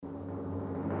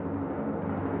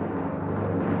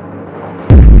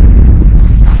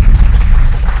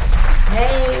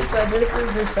So this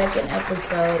is the second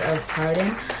episode of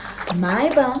Pardon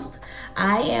My Bump.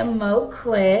 I am Mo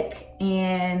Quick,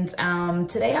 and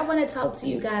today I want to talk to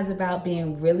you guys about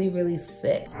being really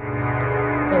sick.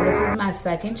 So this is my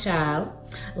second child.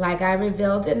 Like I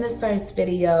revealed in the first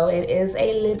video, it is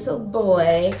a little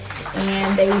boy,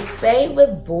 and they say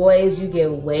with boys you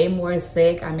get way more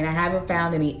sick. I mean, I haven't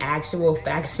found any actual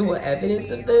factual evidence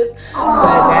of this,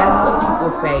 but that's what people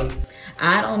say.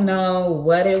 I don't know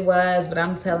what it was, but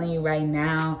I'm telling you right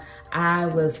now, I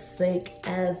was sick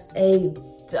as a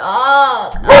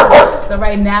dog. So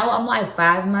right now I'm like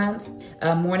 5 months.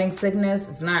 Morning sickness.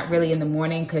 It's not really in the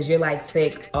morning because you're like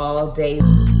sick all day.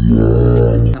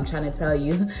 I'm trying to tell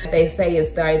you. They say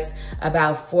it starts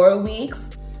about 4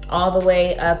 weeks all the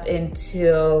way up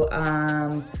until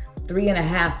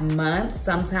 3.5 months.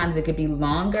 Sometimes it could be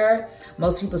longer.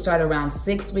 Most people start around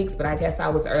 6 weeks, but I guess I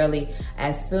was early.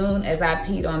 As soon as I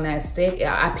peed on that stick,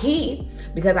 I peed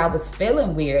because I was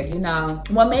feeling weird, you know.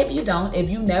 Well, maybe you don't. If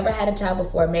you never had a child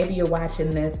before, maybe you're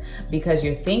watching this because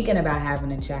you're thinking about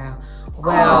having a child.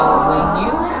 Well, when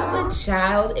you have a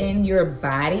child in your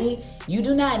body, you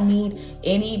do not need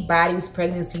anybody's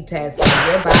pregnancy test.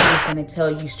 Your body is going to tell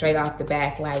you straight off the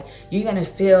back, like, you're going to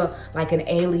feel like an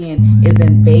alien is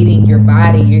invading your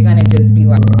body. You're going to just be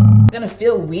like, you're going to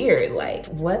feel weird. Like,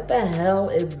 what the hell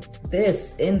is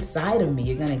this inside of me?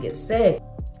 You're going to get sick.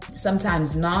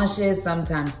 Sometimes nauseous,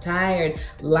 sometimes tired,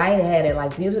 lightheaded.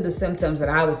 Like, these are the symptoms that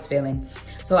I was feeling.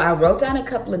 So I wrote down a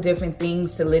couple of different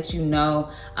things to let you know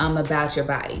about your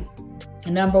body.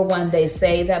 Number one, they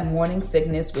say that morning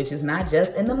sickness, which is not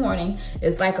just in the morning,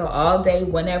 it's like an all day,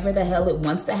 whenever the hell it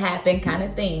wants to happen kind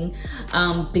of thing,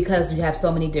 because you have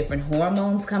so many different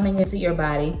hormones coming into your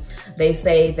body. They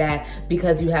say that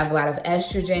because you have a lot of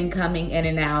estrogen coming in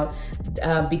and out,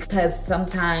 because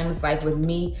sometimes, like with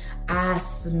me, I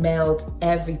smelled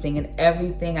everything, and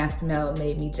everything I smelled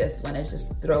made me just want to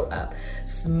just throw up.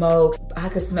 Smoke, I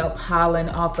could smell pollen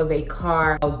off of a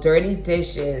car, dirty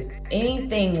dishes,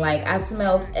 anything. Like, I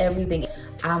smelled everything.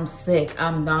 I'm sick,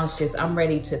 I'm nauseous, I'm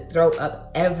ready to throw up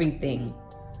everything.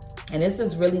 And this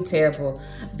is really terrible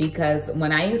because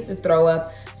when I used to throw up,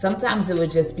 sometimes it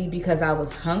would just be because I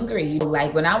was hungry.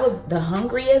 Like when I was the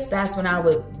hungriest, that's when I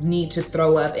would need to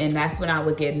throw up, and that's when I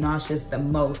would get nauseous the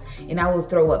most. And I would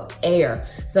throw up air.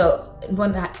 So, well,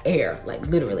 not air, like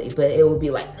literally, but it would be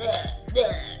like,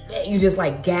 you're just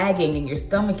like gagging and your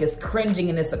stomach is cringing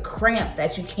and it's a cramp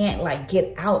that you can't like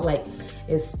get out. Like,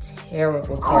 it's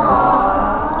terrible.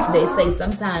 They say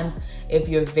sometimes if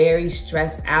you're very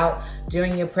stressed out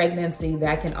during your pregnancy,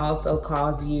 that can also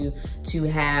cause you to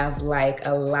have like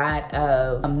a lot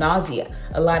of nausea,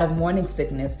 a lot of morning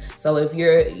sickness. So if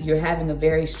you're having a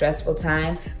very stressful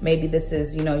time, maybe this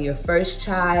is, you know, your first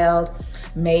child,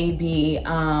 maybe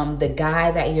the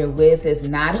guy that you're with is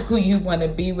not who you want to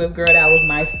be with. Girl, that was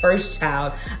my first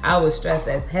child. I was stressed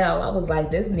as hell. I was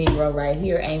like, this Negro right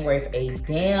here ain't worth a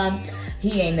damn.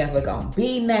 He ain't never gonna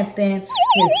be nothing.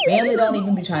 His family don't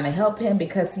even be trying to help him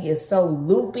because he is so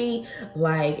loopy.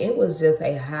 Like, it was just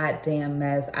a hot damn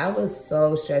mess. I was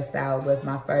so stressed out with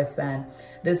my first son.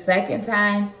 The second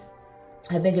time,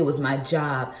 I think it was my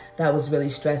job that was really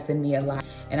stressing me a lot.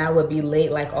 And I would be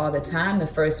late like all the time the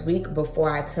first week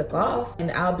before I took off. And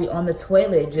I'll be on the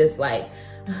toilet just like,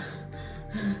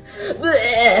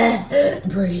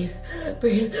 breathe.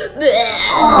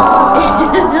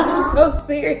 I'm so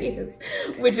serious,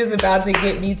 which is about to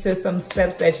get me to some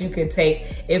steps that you could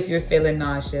take if you're feeling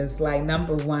nauseous. Like,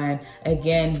 number one,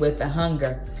 again, with the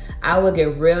hunger. I would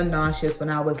get real nauseous when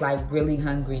I was like really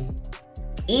hungry.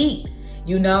 Eat.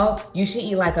 You know, you should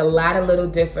eat like a lot of little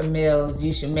different meals.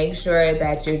 You should make sure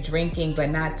that you're drinking,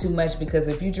 but not too much, because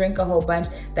if you drink a whole bunch,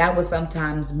 that would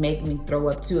sometimes make me throw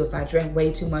up too. If I drink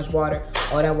way too much water,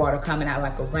 all that water coming out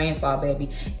like a rainfall,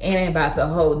 baby, it ain't about to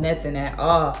hold nothing at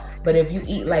all. But if you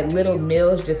eat like little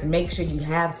meals, just make sure you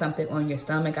have something on your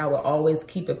stomach. I will always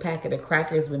keep a packet of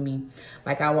crackers with me.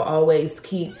 Like, I will always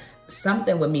keep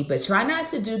something with me, but try not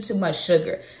to do too much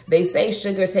sugar. They say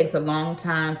sugar takes a long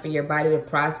time for your body to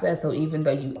process, so even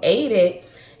though you ate it,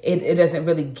 it doesn't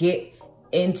really get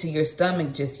into your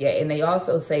stomach just yet. And they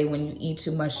also say when you eat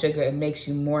too much sugar, it makes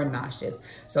you more nauseous.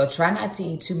 So try not to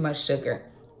eat too much sugar.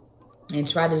 And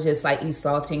try to just like eat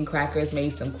saltine crackers,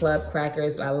 maybe some club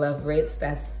crackers. I love Ritz.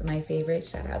 That's my favorite.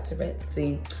 Shout out to Ritz.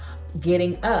 See,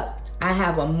 getting up. I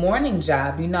have a morning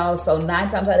job, you know, so 9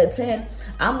 times out of 10,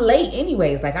 I'm late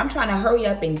anyways. Like, I'm trying to hurry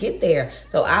up and get there.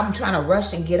 So I'm trying to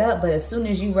rush and get up. But as soon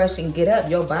as you rush and get up,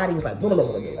 your body's like, blah, blah,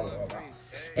 blah, blah, blah, blah.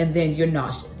 And then you're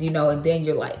nauseous, you know, and then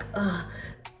you're like, I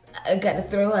gotta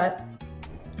throw up.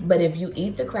 But if you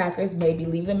eat the crackers, maybe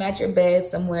leave them at your bed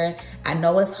somewhere. I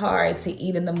know it's hard to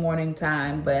eat in the morning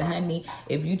time, but honey,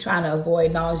 if you're trying to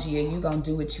avoid nausea, you're gonna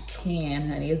do what you can,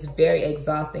 honey. It's very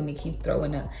exhausting to keep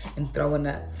throwing up and throwing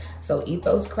up. So eat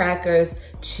those crackers,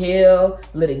 chill,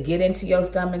 let it get into your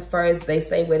stomach first. They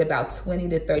say wait about 20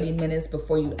 to 30 minutes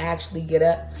before you actually get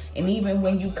up. And even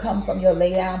when you come from your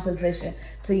lay down position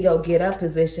to your get up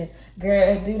position,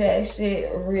 girl, do that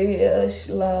shit real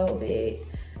slow, bitch.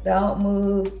 Don't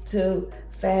move too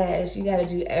fast. You gotta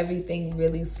do everything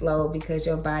really slow because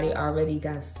your body already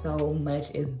got so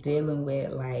much it's dealing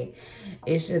with. Like,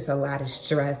 it's just a lot of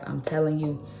stress. I'm telling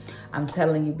you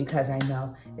because I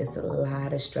know it's a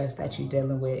lot of stress that you're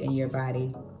dealing with in your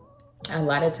body. A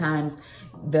lot of times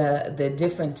the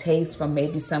different tastes from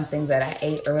maybe something that I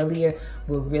ate earlier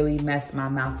will really mess my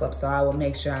mouth up. So I will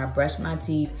make sure I brush my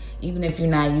teeth, even if you're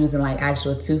not using like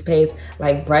actual toothpaste,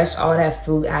 like brush all that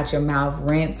food out your mouth,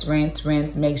 rinse, rinse,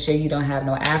 rinse. Make sure you don't have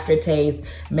no aftertaste.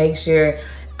 Make sure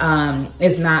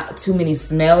it's not too many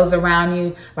smells around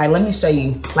you. Like, let me show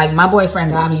you. Like, my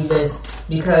boyfriend got me this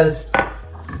because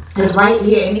it's right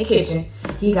here in the kitchen.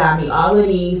 He got me all of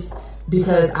these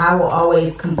because I will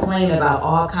always complain about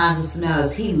all kinds of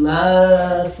smells. He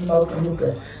loves smoking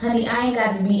hookah. Honey, I ain't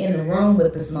got to be in the room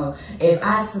with the smoke. If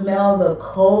I smell the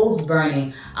coals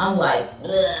burning, I'm like,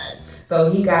 ugh. So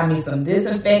he got me some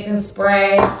disinfectant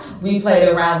spray. We played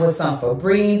around with some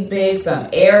Febreze, bitch, some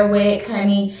Airwick,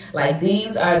 honey. Like,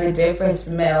 these are the different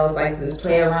smells. Like, to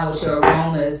play around with your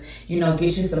aromas. You know,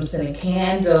 get you some scented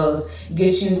candles.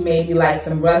 Get you maybe like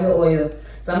some rubbing oil.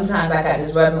 Sometimes I got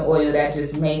this rubbing oil that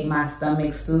just made my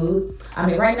stomach soothe. I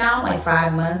mean, right now I'm like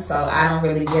 5 months, so I don't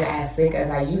really get as sick as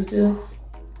I used to.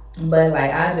 But like,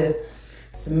 I just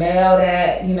smell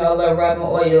that, you know, little rubbing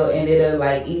oil, and it'll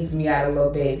like ease me out a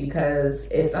little bit. Because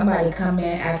if somebody come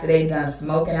in after they done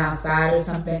smoking outside or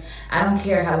something, I don't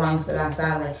care how long you sit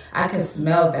outside, like, I can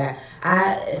smell that.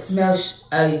 I smell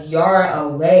a yard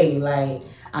away. Like,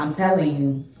 I'm telling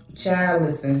you, child,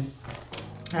 listen,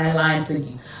 I ain't lying to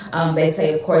you. They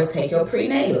say, of course, take your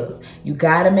prenatals. You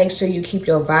got to make sure you keep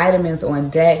your vitamins on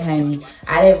deck, honey.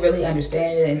 I didn't really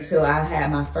understand it until I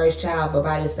had my first child, but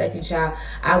by the second child,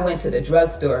 I went to the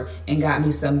drugstore and got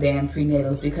me some damn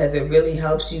prenatals because it really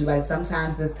helps you. Like,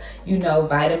 sometimes it's, you know,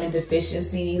 vitamin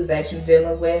deficiencies that you're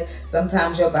dealing with.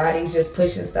 Sometimes your body's just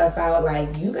pushing stuff out.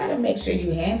 Like, you got to make sure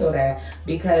you handle that,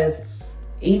 because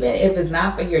even if it's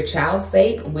not for your child's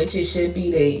sake, which it should be,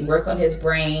 to work on his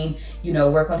brain, you know,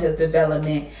 work on his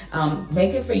development,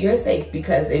 make it for your sake.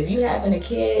 Because if you having a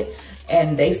kid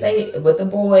and they say with a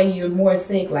boy you're more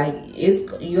sick, like,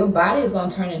 your body is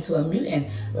gonna turn into a mutant.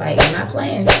 Like, I'm not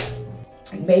playing.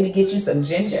 Maybe get you some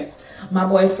ginger. My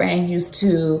boyfriend used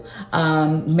to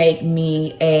make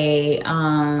me a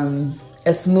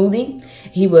smoothie.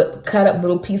 He would cut up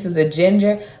little pieces of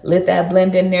ginger, let that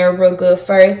blend in there real good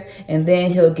first, and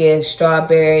then he'll get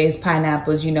strawberries,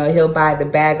 pineapples. You know, he'll buy the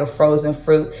bag of frozen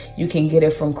fruit. You can get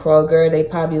it from Kroger. They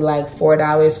probably like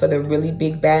 $4 for the really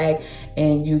big bag,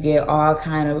 and you get all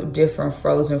kind of different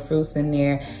frozen fruits in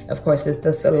there. Of course, it's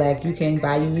the select. You can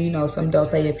buy, you know, some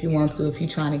dulce if you want to, if you're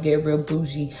trying to get real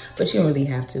bougie, but you don't really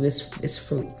have to. It's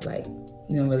fruit, like,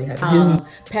 you don't really have to do.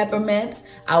 Peppermints.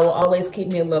 I will always keep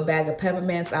me a little bag of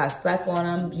peppermints. I suck on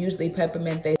them. Usually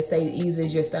peppermint, they say,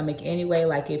 eases your stomach anyway.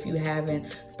 Like, if you having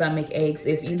stomach aches,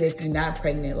 even if you're not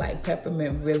pregnant, like,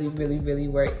 peppermint really, really, really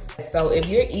works. So if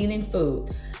you're eating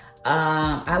food,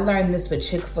 I learned this with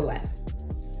Chick-fil-A.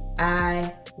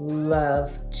 I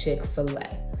love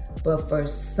Chick-fil-A. But for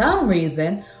some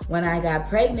reason, when I got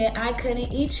pregnant, I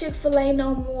couldn't eat Chick-fil-A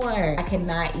no more. I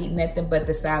cannot eat nothing but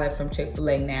the salad from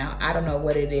Chick-fil-A now. I don't know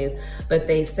what it is, but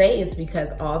they say it's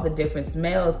because all the different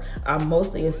smells are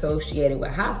mostly associated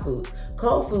with hot foods.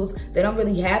 Cold foods, they don't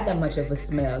really have that much of a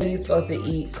smell. You're supposed to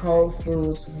eat cold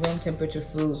foods, room temperature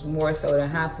foods, more so than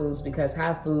hot foods, because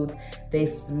hot foods, they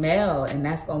smell, and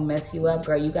that's gonna mess you up,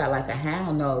 girl. You got like a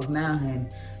hound nose now, honey.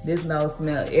 This nose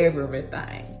smell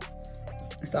everything.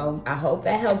 So I hope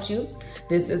that helps you.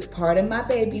 This is part of my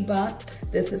baby bump.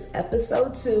 This is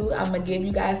episode 2. I'm going to give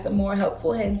you guys some more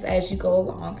helpful hints as you go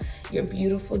along your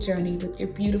beautiful journey with your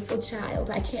beautiful child.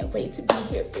 I can't wait to be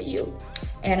here for you.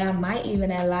 And I might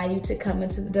even allow you to come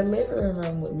into the delivery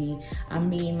room with me. I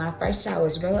mean, my first child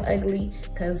was real ugly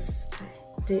because I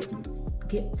didn't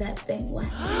get that thing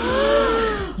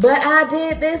waxed. But I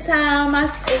did this time.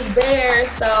 It's there,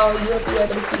 so you'll be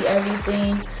able to see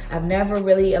everything. I've never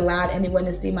really allowed anyone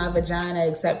to see my vagina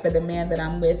except for the man that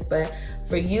I'm with. But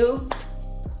for you,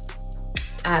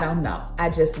 I don't know. I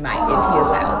just might if he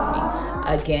allows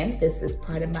me. Again, this is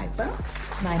part of my bump.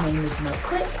 My name is Mo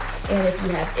Click. And if you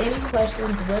have any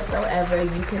questions whatsoever,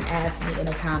 you can ask me in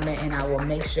a comment and I will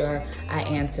make sure I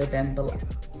answer them below.